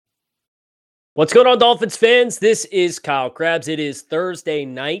What's going on, Dolphins fans? This is Kyle Krabs. It is Thursday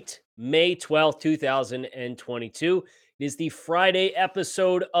night, May 12th, 2022. It is the Friday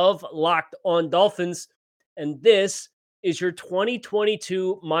episode of Locked on Dolphins, and this is your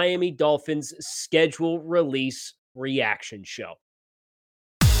 2022 Miami Dolphins schedule release reaction show.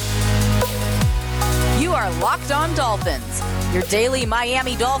 You are Locked on Dolphins, your daily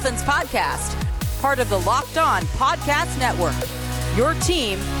Miami Dolphins podcast, part of the Locked on Podcast Network, your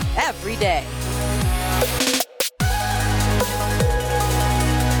team every day.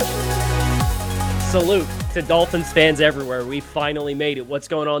 Salute to Dolphins fans everywhere. We finally made it. What's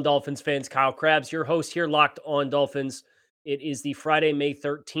going on, Dolphins fans? Kyle Krabs, your host here, Locked on Dolphins. It is the Friday, May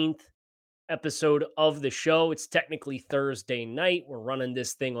 13th episode of the show. It's technically Thursday night. We're running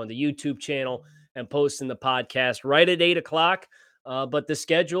this thing on the YouTube channel and posting the podcast right at 8 o'clock. But the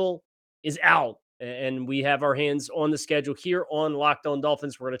schedule is out, and we have our hands on the schedule here on Locked on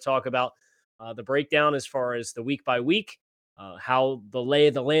Dolphins. We're going to talk about the breakdown as far as the week by week. How the lay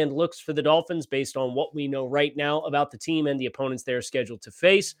of the land looks for the Dolphins based on what we know right now about the team and the opponents they're scheduled to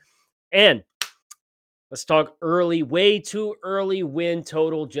face. And let's talk way too early win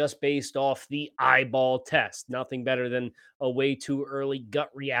total just based off the eyeball test. Nothing better than a way too early gut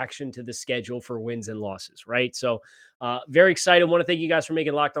reaction to the schedule for wins and losses, right? So very excited. I want to thank you guys for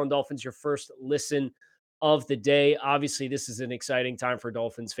making Locked on Dolphins your first listen of the day. Obviously, this is an exciting time for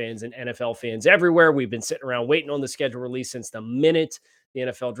Dolphins fans and NFL fans everywhere. We've been sitting around waiting on the schedule release since the minute the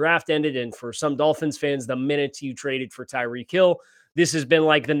NFL draft ended. And for some Dolphins fans, the minute you traded for Tyreek Hill, this has been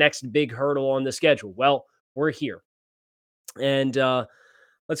like the next big hurdle on the schedule. Well, we're here. And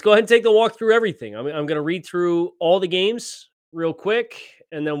let's go ahead and take the walk through everything. I'm going to read through all the games real quick,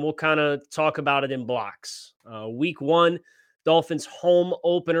 and then we'll kind of talk about it in blocks. Week 1, Dolphins home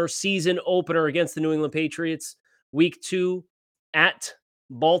opener, season opener against the New England Patriots. Week 2 at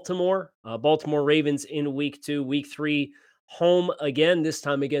Baltimore. Baltimore Ravens in week 2. Week 3 home again, this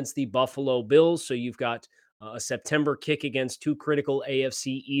time against the Buffalo Bills. So you've got a September kick against two critical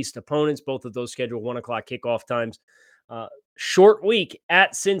AFC East opponents. Both of those scheduled 1 o'clock kickoff times. Short week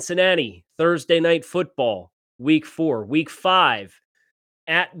at Cincinnati. Thursday night football. Week 4. Week 5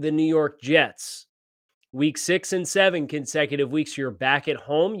 at the New York Jets. Week 6 and 7 consecutive weeks, you're back at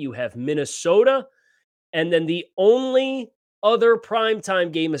home. You have Minnesota. And then the only other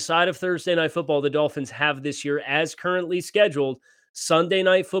primetime game aside of Thursday night football the Dolphins have this year as currently scheduled, Sunday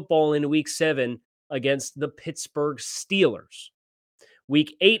night football in week 7 against the Pittsburgh Steelers.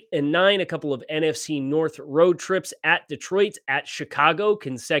 Week 8 and 9, a couple of NFC North road trips at Detroit, at Chicago,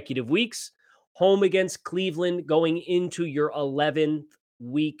 consecutive weeks. Home against Cleveland going into your 11th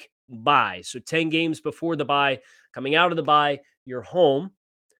week bye. So 10 games before the bye. Coming out of the bye, you're home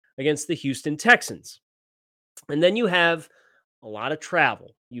against the Houston Texans. And then you have a lot of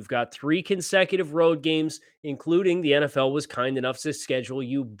travel. You've got 3 consecutive road games, including the NFL was kind enough to schedule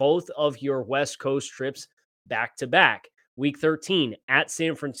you both of your West Coast trips back to back. Week 13 at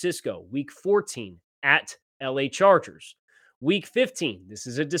San Francisco. Week 14 at LA Chargers. Week 15, this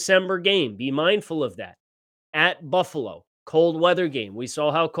is a December game. Be mindful of that. At Buffalo. Cold weather game. We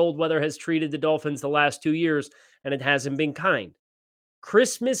saw how cold weather has treated the Dolphins the last 2 years, and it hasn't been kind.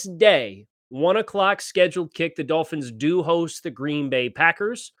 Christmas Day, 1 o'clock scheduled kick. The Dolphins do host the Green Bay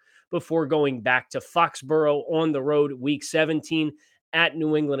Packers before going back to Foxborough on the road week 17 at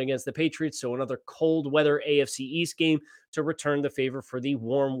New England against the Patriots. So another cold weather AFC East game to return the favor for the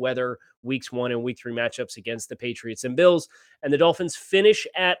warm weather weeks 1 and week 3 matchups against the Patriots and Bills. And the Dolphins finish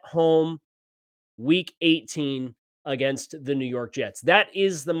at home week 18 against the New York Jets. That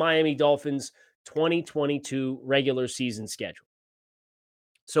is the Miami Dolphins 2022 regular season schedule.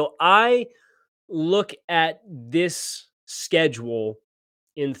 So I look at this schedule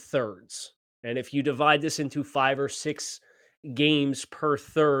in thirds. And if you divide this into 5 or 6 games per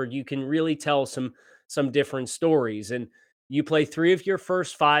third, you can really tell some different stories. And you play 3 of your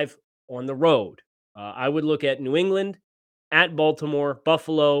first 5 on the road. I would look at New England, at Baltimore,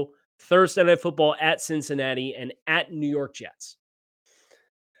 Buffalo, Thursday night football at Cincinnati, and at New York Jets.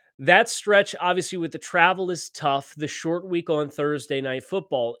 That stretch, obviously, with the travel is tough. The short week on Thursday night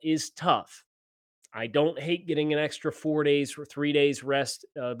football is tough. I don't hate getting an extra 4 days or 3 days rest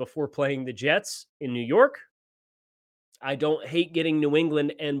before playing the Jets in New York. I don't hate getting New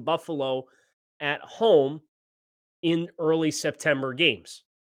England and Buffalo at home in early September games.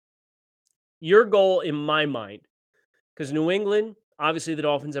 Your goal, in my mind, because New England, obviously the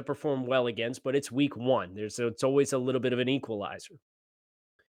Dolphins have performed well against, but it's week 1. It's always a little bit of an equalizer.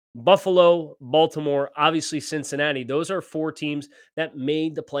 Buffalo, Baltimore, obviously Cincinnati. Those are 4 teams that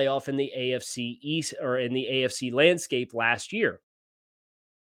made the playoff in the AFC East or in the AFC landscape last year.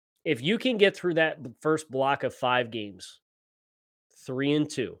 If you can get through that first block of 5 games,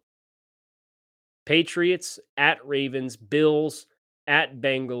 3-2, Patriots, at Ravens, Bills, at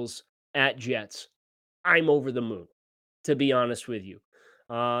Bengals, at Jets, I'm over the moon, to be honest with you.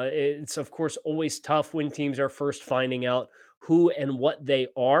 It's, of course, always tough when teams are first finding out who and what they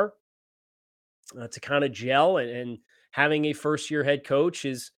are, to kind of gel, and having a first year head coach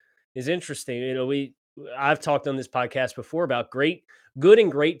is interesting. I've talked on this podcast before about good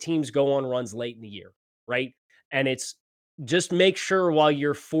and great teams go on runs late in the year, right? And it's just make sure while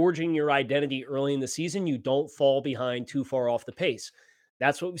you're forging your identity early in the season, you don't fall behind too far off the pace.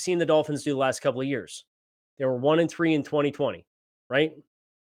 That's what we've seen the Dolphins do the last couple of years. They were 1-3 in 2020, right?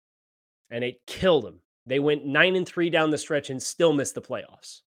 And it killed them. They went 9-3 down the stretch and still missed the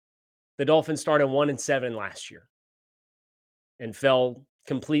playoffs. The Dolphins started 1-7 last year and fell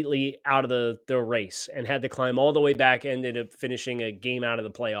completely out of the race and had to climb all the way back, ended up finishing a game out of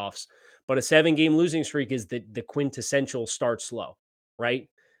the playoffs. But a 7-game losing streak is the quintessential start slow, right?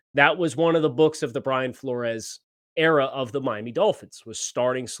 That was one of the books of the Brian Flores era of the Miami Dolphins, was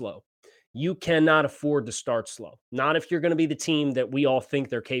starting slow. You cannot afford to start slow, not if you're going to be the team that we all think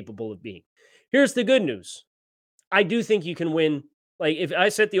they're capable of being. Here's the good news. I do think you can win. Like, if I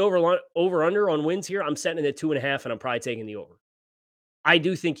set the over under on wins here, I'm setting it at 2.5, and I'm probably taking the over. I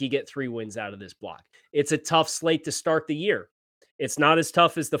do think you get 3 wins out of this block. It's a tough slate to start the year. It's not as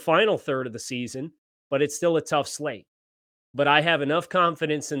tough as the final third of the season, but it's still a tough slate. But I have enough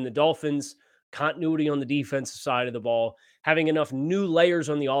confidence in the Dolphins' continuity on the defensive side of the ball, having enough new layers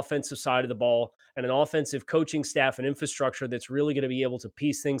on the offensive side of the ball, and an offensive coaching staff and infrastructure that's really going to be able to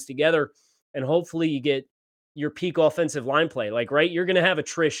piece things together. And hopefully you get your peak offensive line play. Like, right, you're going to have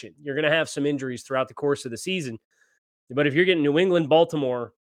attrition. You're going to have some injuries throughout the course of the season. But if you're getting New England,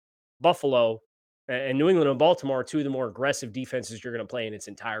 Baltimore, Buffalo, and New England and Baltimore are two of the more aggressive defenses you're going to play in its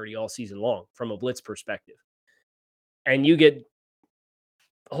entirety all season long from a blitz perspective. And you get,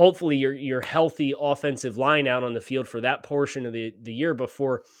 hopefully, your healthy offensive line out on the field for that portion of the year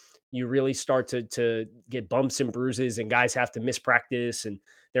before you really start to get bumps and bruises and guys have to miss practice and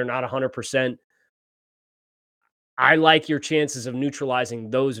they're not 100%. I like your chances of neutralizing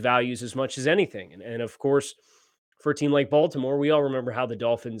those values as much as anything. And of course, for a team like Baltimore, we all remember how the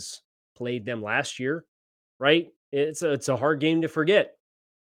Dolphins played them last year, right? It's a hard game to forget.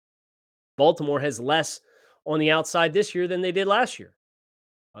 Baltimore has less on the outside this year than they did last year.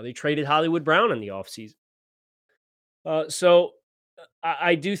 They traded Hollywood Brown in the offseason. So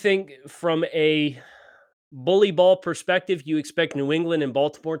I do think from a bully ball perspective, you expect New England and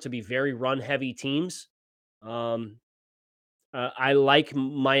Baltimore to be very run heavy teams. Um, I like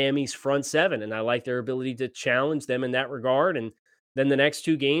Miami's front seven, and I like their ability to challenge them in that regard. And then the next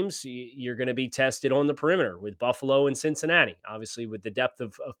 2 games, you're going to be tested on the perimeter with Buffalo and Cincinnati, obviously with the depth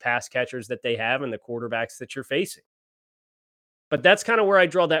of pass catchers that they have and the quarterbacks that you're facing. But that's kind of where I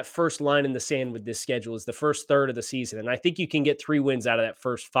draw that first line in the sand with this schedule, is the first third of the season. And I think you can get 3 wins out of that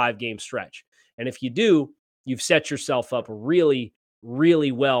first 5-game stretch. And if you do, you've set yourself up really,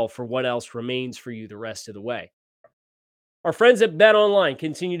 really well for what else remains for you the rest of the way. Our friends at BetOnline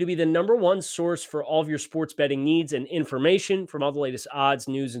continue to be the #1 source for all of your sports betting needs and information, from all the latest odds,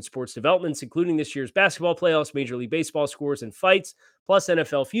 news, and sports developments, including this year's basketball playoffs, Major League Baseball scores and fights, plus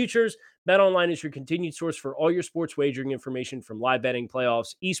NFL futures. BetOnline is your continued source for all your sports wagering information, from live betting,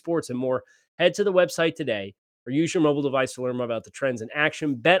 playoffs, esports, and more. Head to the website today or use your mobile device to learn more about the trends in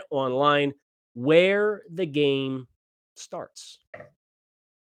action. BetOnline, where the game starts.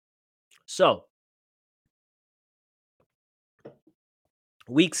 So,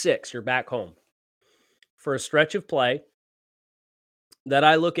 Week 6, you're back home for a stretch of play that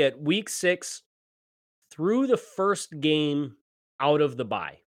I look at Week 6 through the first game out of the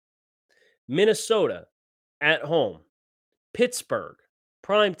bye. Minnesota at home, Pittsburgh,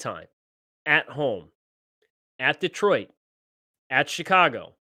 primetime, at home, at Detroit, at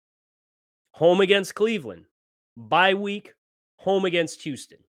Chicago, home against Cleveland, bye week, home against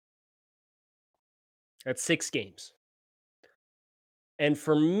Houston. That's 6 games. And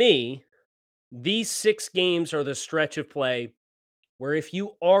for me, these 6 games are the stretch of play where, if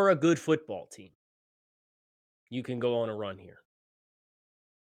you are a good football team, you can go on a run here.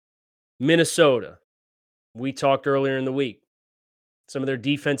 Minnesota, we talked earlier in the week. Some of their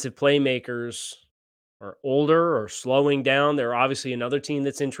defensive playmakers are older or slowing down. They're obviously another team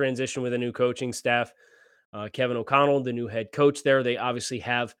that's in transition with a new coaching staff. Kevin O'Connell, the new head coach there, they obviously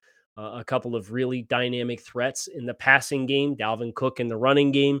have a couple of really dynamic threats in the passing game, Dalvin Cook in the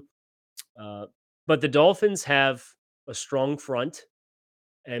running game. But the Dolphins have a strong front,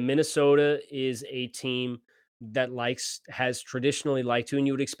 and Minnesota is a team that has traditionally liked to, and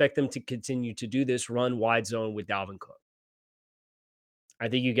you would expect them to continue to do this, run wide zone with Dalvin Cook. I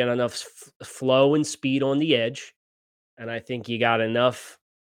think you get enough flow and speed on the edge, and I think you got enough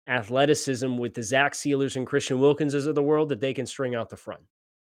athleticism with the Zach Sealers and Christian Wilkinses of the world that they can string out the front.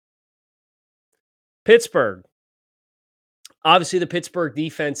 Pittsburgh. Obviously, the Pittsburgh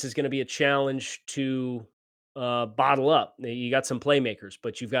defense is going to be a challenge to bottle up. You got some playmakers,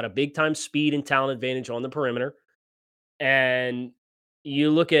 but you've got a big time speed and talent advantage on the perimeter. And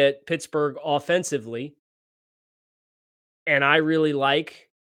you look at Pittsburgh offensively, and I really like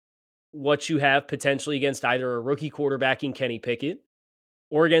what you have potentially against either a rookie quarterback in Kenny Pickett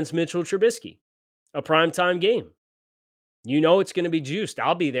or against Mitchell Trubisky, a primetime game. You know it's going to be juiced.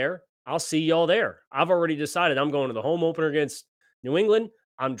 I'll be there. I'll see y'all there. I've already decided I'm going to the home opener against New England.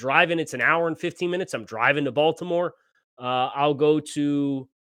 I'm driving. It's an hour and 15 minutes. I'm driving to Baltimore. I'll go to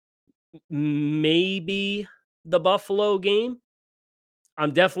maybe the Buffalo game.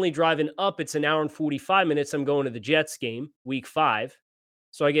 I'm definitely driving up. It's an hour and 45 minutes. I'm going to the Jets game, week 5.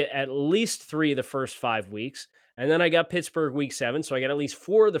 So I get at least 3 of the first 5 weeks. And then I got Pittsburgh week 7. So I got at least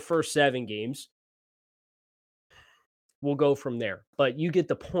 4 of the first 7 games. We'll go from there. But you get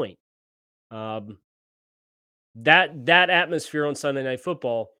the point. That atmosphere on Sunday Night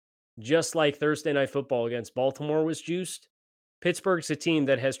Football, just like Thursday Night Football against Baltimore was juiced, Pittsburgh's a team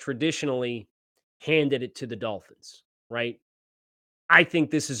that has traditionally handed it to the Dolphins, right? I think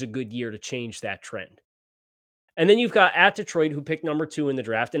this is a good year to change that trend. And then you've got at Detroit, who picked number 2 in the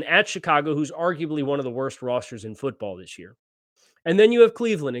draft, and at Chicago, who's arguably one of the worst rosters in football this year. And then you have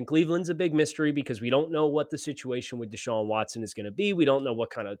Cleveland, and Cleveland's a big mystery because we don't know what the situation with Deshaun Watson is going to be. We don't know what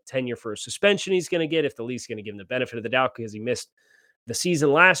kind of tenure for a suspension he's going to get, if the league's going to give him the benefit of the doubt because he missed the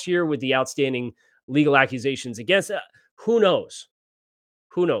season last year with the outstanding legal accusations against it. Who knows?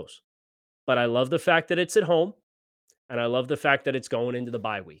 Who knows? But I love the fact that it's at home, and I love the fact that it's going into the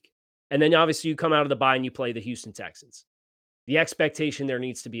bye week. And then obviously you come out of the bye and you play the Houston Texans. The expectation there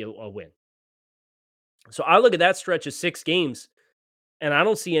needs to be a win. So I look at that stretch of 6 games, and I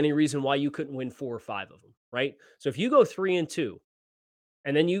don't see any reason why you couldn't win 4 or 5 of them, right? So if you go 3-2,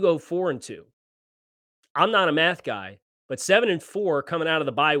 and then you go 4-2, I'm not a math guy, but 7-4 coming out of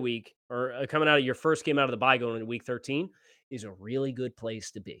the bye week or coming out of your first game out of the bye going into week 13 is a really good place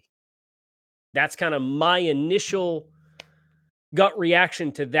to be. That's kind of my initial gut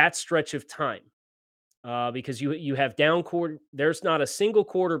reaction to that stretch of time. Because you have down quarter. There's not a single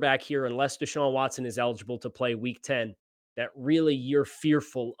quarterback here unless Deshaun Watson is eligible to play week 10 that really you're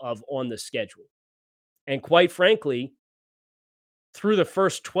fearful of on the schedule. And quite frankly, through the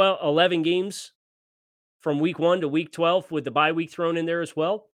first 11 games from week 1 to week 12 with the bye week thrown in there as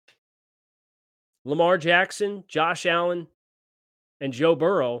well, Lamar Jackson, Josh Allen, and Joe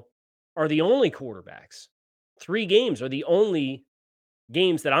Burrow are the only quarterbacks. 3 games are the only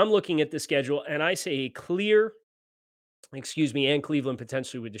games that I'm looking at the schedule, and I say a clear, and Cleveland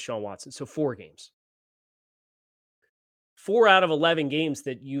potentially with Deshaun Watson. So 4 games. 4 out of 11 games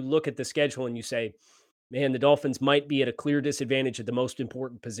that you look at the schedule and you say, man, the Dolphins might be at a clear disadvantage at the most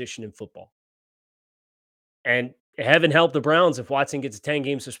important position in football. And heaven help the Browns if Watson gets a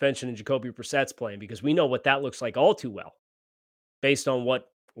 10-game suspension and Jacoby Brissett's playing, because we know what that looks like all too well based on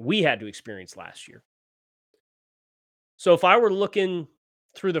what we had to experience last year. So if I were looking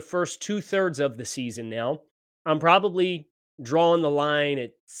through the first 2/3 of the season now, I'm probably drawing the line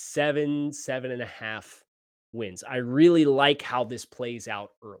at 7.5 wins. I really like how this plays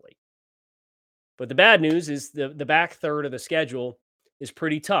out early. But the bad news is the back third of the schedule is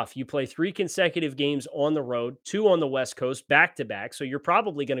pretty tough. You play 3 consecutive games on the road, 2 on the West Coast, back to back. So you're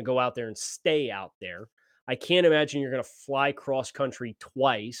probably going to go out there and stay out there. I can't imagine you're going to fly cross country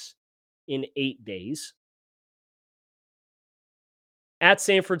twice in 8 days. At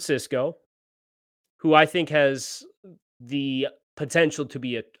San Francisco, who I think has the potential to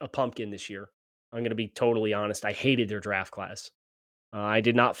be a pumpkin this year. I'm going to be totally honest. I hated their draft class. I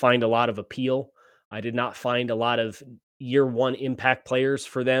did not find a lot of appeal. I did not find a lot of year 1 impact players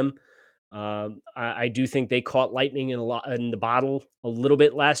for them. I do think they caught lightning in the bottle a little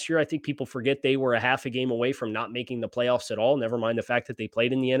bit last year. I think people forget they were a half a game away from not making the playoffs at all. Never mind the fact that they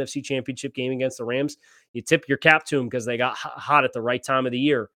played in the NFC Championship game against the Rams. You tip your cap to them because they got hot at the right time of the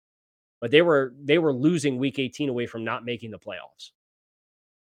year. But they were losing week 18 away from not making the playoffs.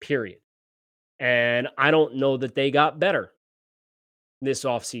 Period. And I don't know that they got better this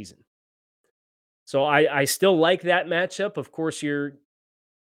offseason. So I still like that matchup. Of course, you're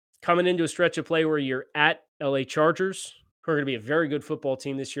coming into a stretch of play where you're at LA Chargers, who are going to be a very good football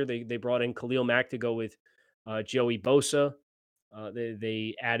team this year. They brought in Khalil Mack to go with Joey Bosa.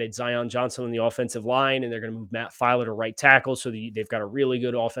 They added Zion Johnson on the offensive line, and they're going to move Matt Filer to right tackle. So they've got a really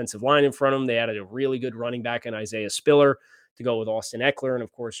good offensive line in front of them. They added a really good running back in Isaiah Spiller to go with Austin Eckler, and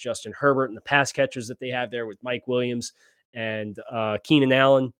of course Justin Herbert and the pass catchers that they have there with Mike Williams and Keenan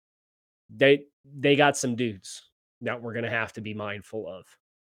Allen. They got some dudes that we're going to have to be mindful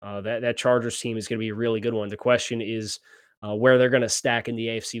of. That Chargers team is going to be a really good one. The question is where they're going to stack in the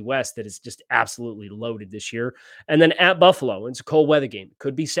AFC West that is just absolutely loaded this year. And then at Buffalo, it's a cold weather game. It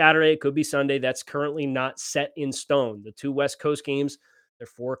could be Saturday, it could be Sunday. That's currently not set in stone. The two West Coast games, they're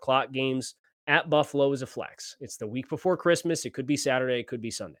 4:00 games. At Buffalo is a flex. It's the week before Christmas. It could be Saturday, it could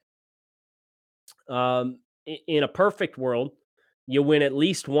be Sunday. In a perfect world, you win at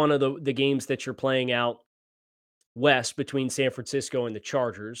least one of the games that you're playing out west between San Francisco and the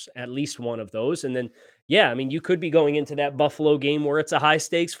Chargers, at least one of those. And then, yeah, I mean, you could be going into that Buffalo game where it's a high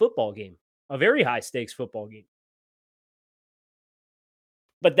stakes football game, a very high stakes football game.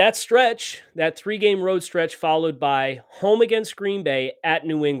 But that stretch, that 3-game road stretch, followed by home against Green Bay, at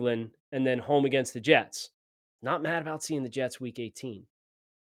New England, and then home against the Jets. Not mad about seeing the Jets week 18.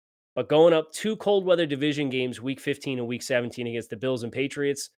 But going up 2 cold weather division games, week 15 and week 17 against the Bills and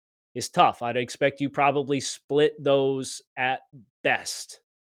Patriots is tough. I'd expect you probably split those at best.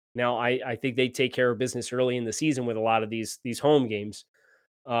 Now, I think they take care of business early in the season with a lot of these home games.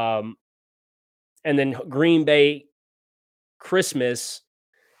 And then Green Bay Christmas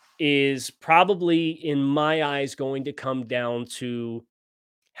is probably, in my eyes, going to come down to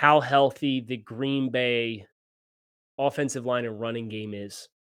how healthy the Green Bay offensive line and running game is.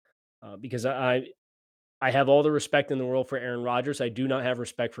 Because I have all the respect in the world for Aaron Rodgers. I do not have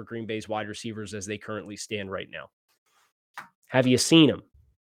respect for Green Bay's wide receivers as they currently stand right now. Have you seen them?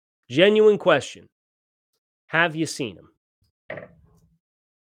 Genuine question. Have you seen them?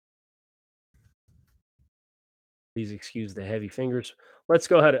 Please excuse the heavy fingers. Let's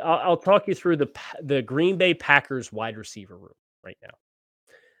go ahead. I'll talk you through the Green Bay Packers wide receiver room right now.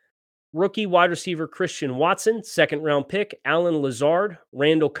 Rookie wide receiver Christian Watson, second-round pick. Allen Lazard,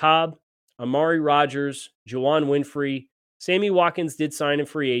 Randall Cobb, Amari Rodgers, Juwan Winfrey. Sammy Watkins did sign in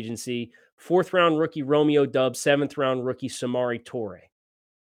free agency. 4th-round rookie Romeo Doubs, 7th-round rookie Samori Toure.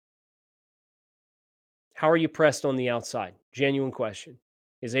 How are you pressed on the outside? Genuine question.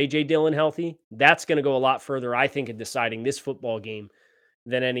 Is A.J. Dillon healthy? That's going to go a lot further, I think, in deciding this football game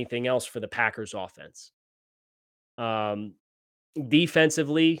than anything else for the Packers offense.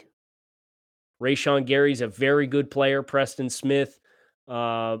 Defensively, Rashawn Gary's a very good player. Preston Smith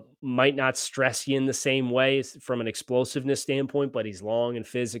might not stress you in the same way from an explosiveness standpoint, but he's long and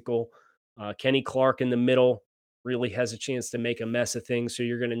physical. Kenny Clark in the middle really has a chance to make a mess of things. So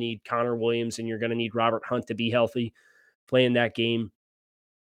you're going to need Connor Williams and you're going to need Robert Hunt to be healthy playing that game.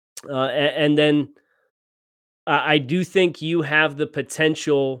 And then I do think you have the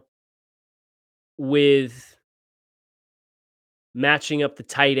potential with matching up the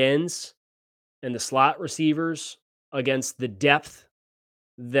tight ends and the slot receivers against the depth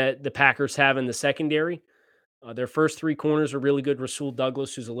that the Packers have in the secondary. Their first 3 corners are really good. Rasul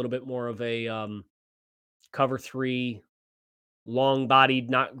Douglas, who's a little bit more of a cover 3, long-bodied,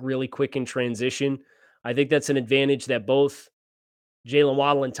 not really quick in transition. I think that's an advantage that both Jalen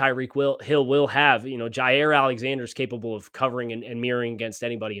Waddle and Tyreek Hill will have. You know, Jair Alexander is capable of covering and mirroring against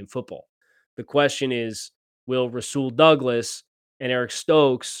anybody in football. The question is, will Rasul Douglas and Eric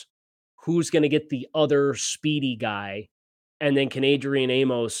Stokes, who's going to get the other speedy guy? And then can Adrian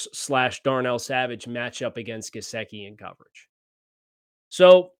Amos / Darnell Savage match up against Gesicki in coverage?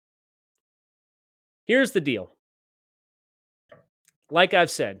 So here's the deal. Like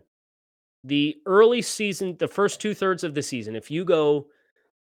I've said, the early season, the first 2/3 of the season, if you go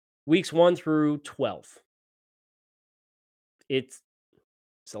weeks 1 through 12, it's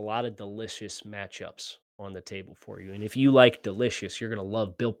a lot of delicious matchups on the table for you. And if you like delicious, you're going to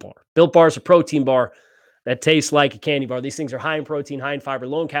love Built Bar. Built Bar is a protein bar that tastes like a candy bar. These things are high in protein, high in fiber,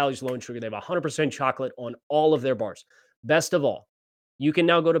 low in calories, low in sugar. They have 100% chocolate on all of their bars. Best of all, you can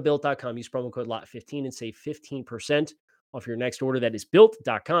now go to Built.com, use promo code LOCK15 and save 15% off your next order. That is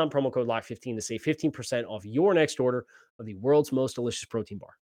Built.com, promo code LOCK15 to save 15% off your next order of the world's most delicious protein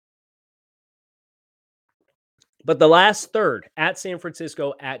bar. But the last third, at San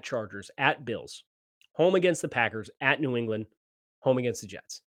Francisco, at Chargers, at Bills, home against the Packers, at New England, home against the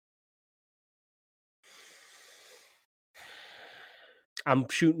Jets. I'm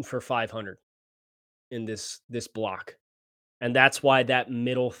shooting for 500 in this block. And that's why that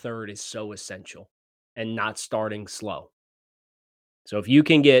middle third is so essential and not starting slow. So if you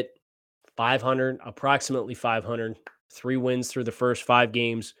can get 500, approximately 500, 3 wins through the first 5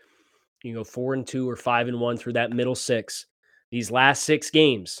 games, you go 4-2 or 5-1 through that middle 6, These last 6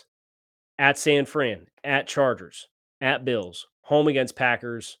 games at San Fran, at Chargers, at Bills, home against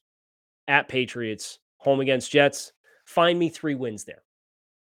Packers, at Patriots, home against Jets. Find me 3 wins there.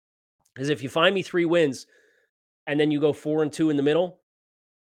 Because if you find me 3 wins and then you go 4-2 in the middle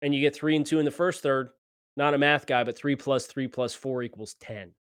and you get 3-2 in the first third, not a math guy, but 3 plus 3 plus 4 equals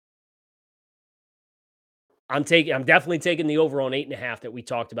 10. I'm definitely taking the over on 8.5 that we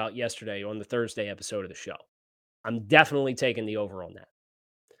talked about yesterday on the Thursday episode of the show. I'm definitely taking the over on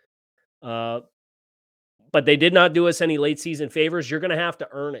that. But they did not do us any late season favors. You're going to have to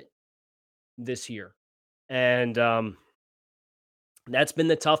earn it this year. And that's been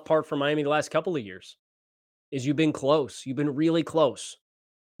the tough part for Miami the last couple of years is you've been close. You've been really close.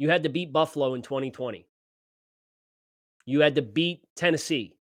 You had to beat Buffalo in 2020. You had to beat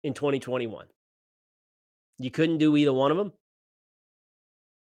Tennessee in 2021. You couldn't do either one of them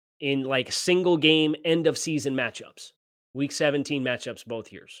in like single game end of season matchups. Week 17 matchups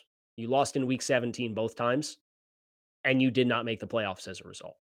both years. You lost in week 17 both times, and you did not make the playoffs as a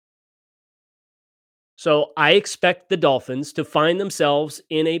result. So I expect the Dolphins to find themselves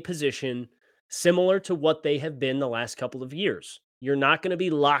in a position similar to what they have been the last couple of years. You're not going to be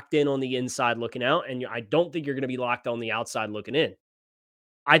locked in on the inside looking out, and I don't think you're going to be locked on the outside looking in.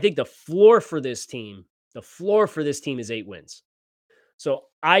 I think the floor for this team is 8 wins. So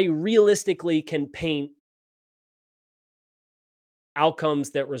I realistically can paint outcomes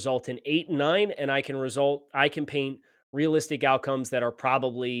that result in 8 and 9, and I can paint realistic outcomes that are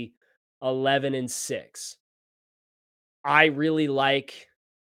probably 11 and 6. I really like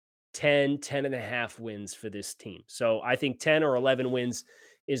 10 and a half wins for this team. So I think 10 or 11 wins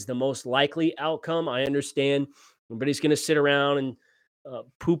is the most likely outcome. I understand everybody's going to sit around and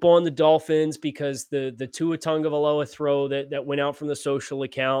poop on the Dolphins because the Tua Tagovailoa throw that went out from the social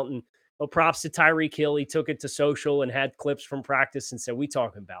account, and props to Tyreek Hill. He took it to social and had clips from practice and said, "We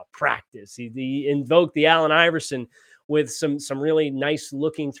talking about practice." He invoked the Allen Iverson with some really nice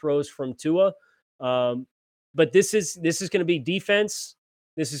looking throws from Tua. But this is going to be defense.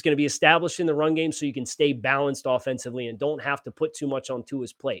 This is going to be established in the run game so you can stay balanced offensively and don't have to put too much on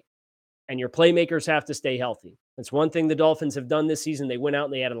Tua's plate. And your playmakers have to stay healthy. That's one thing the Dolphins have done this season. They went out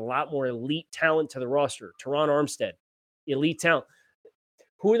and they added a lot more elite talent to the roster. Teron Armstead, elite talent.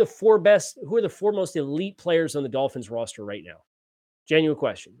 Who are the four most elite players on the Dolphins roster right now? Genuine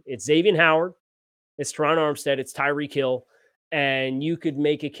question. It's Xavier Howard, it's Teron Armstead, it's Tyreek Hill, and you could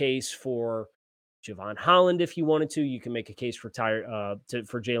make a case for Javon Holland if you wanted to. You can make a case for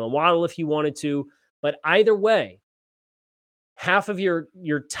Jalen Waddle if you wanted to. But either way, half of your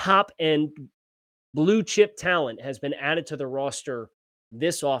top end blue chip talent has been added to the roster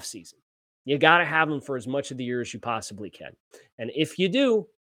this offseason. You got to have them for as much of the year as you possibly can. And if you do,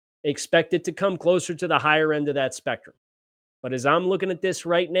 expect it to come closer to the higher end of that spectrum. But as I'm looking at this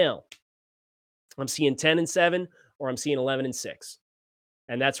right now, I'm seeing 10 and 7 or I'm seeing 11 and 6.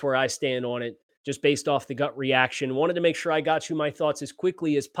 And that's where I stand on it, just based off the gut reaction. Wanted to make sure I got you my thoughts as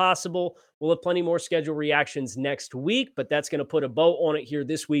quickly as possible. We'll have plenty more schedule reactions next week, but that's going to put a bow on it here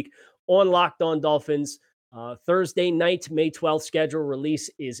this week on Locked On Dolphins. Thursday night, May 12th schedule release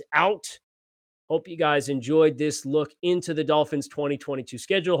is out. Hope you guys enjoyed this look into the Dolphins 2022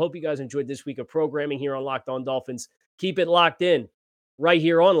 schedule. Hope you guys enjoyed this week of programming here on Locked On Dolphins. Keep it locked in right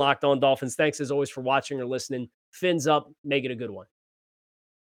here on Locked On Dolphins. Thanks as always for watching or listening. Fins up. Make it a good one.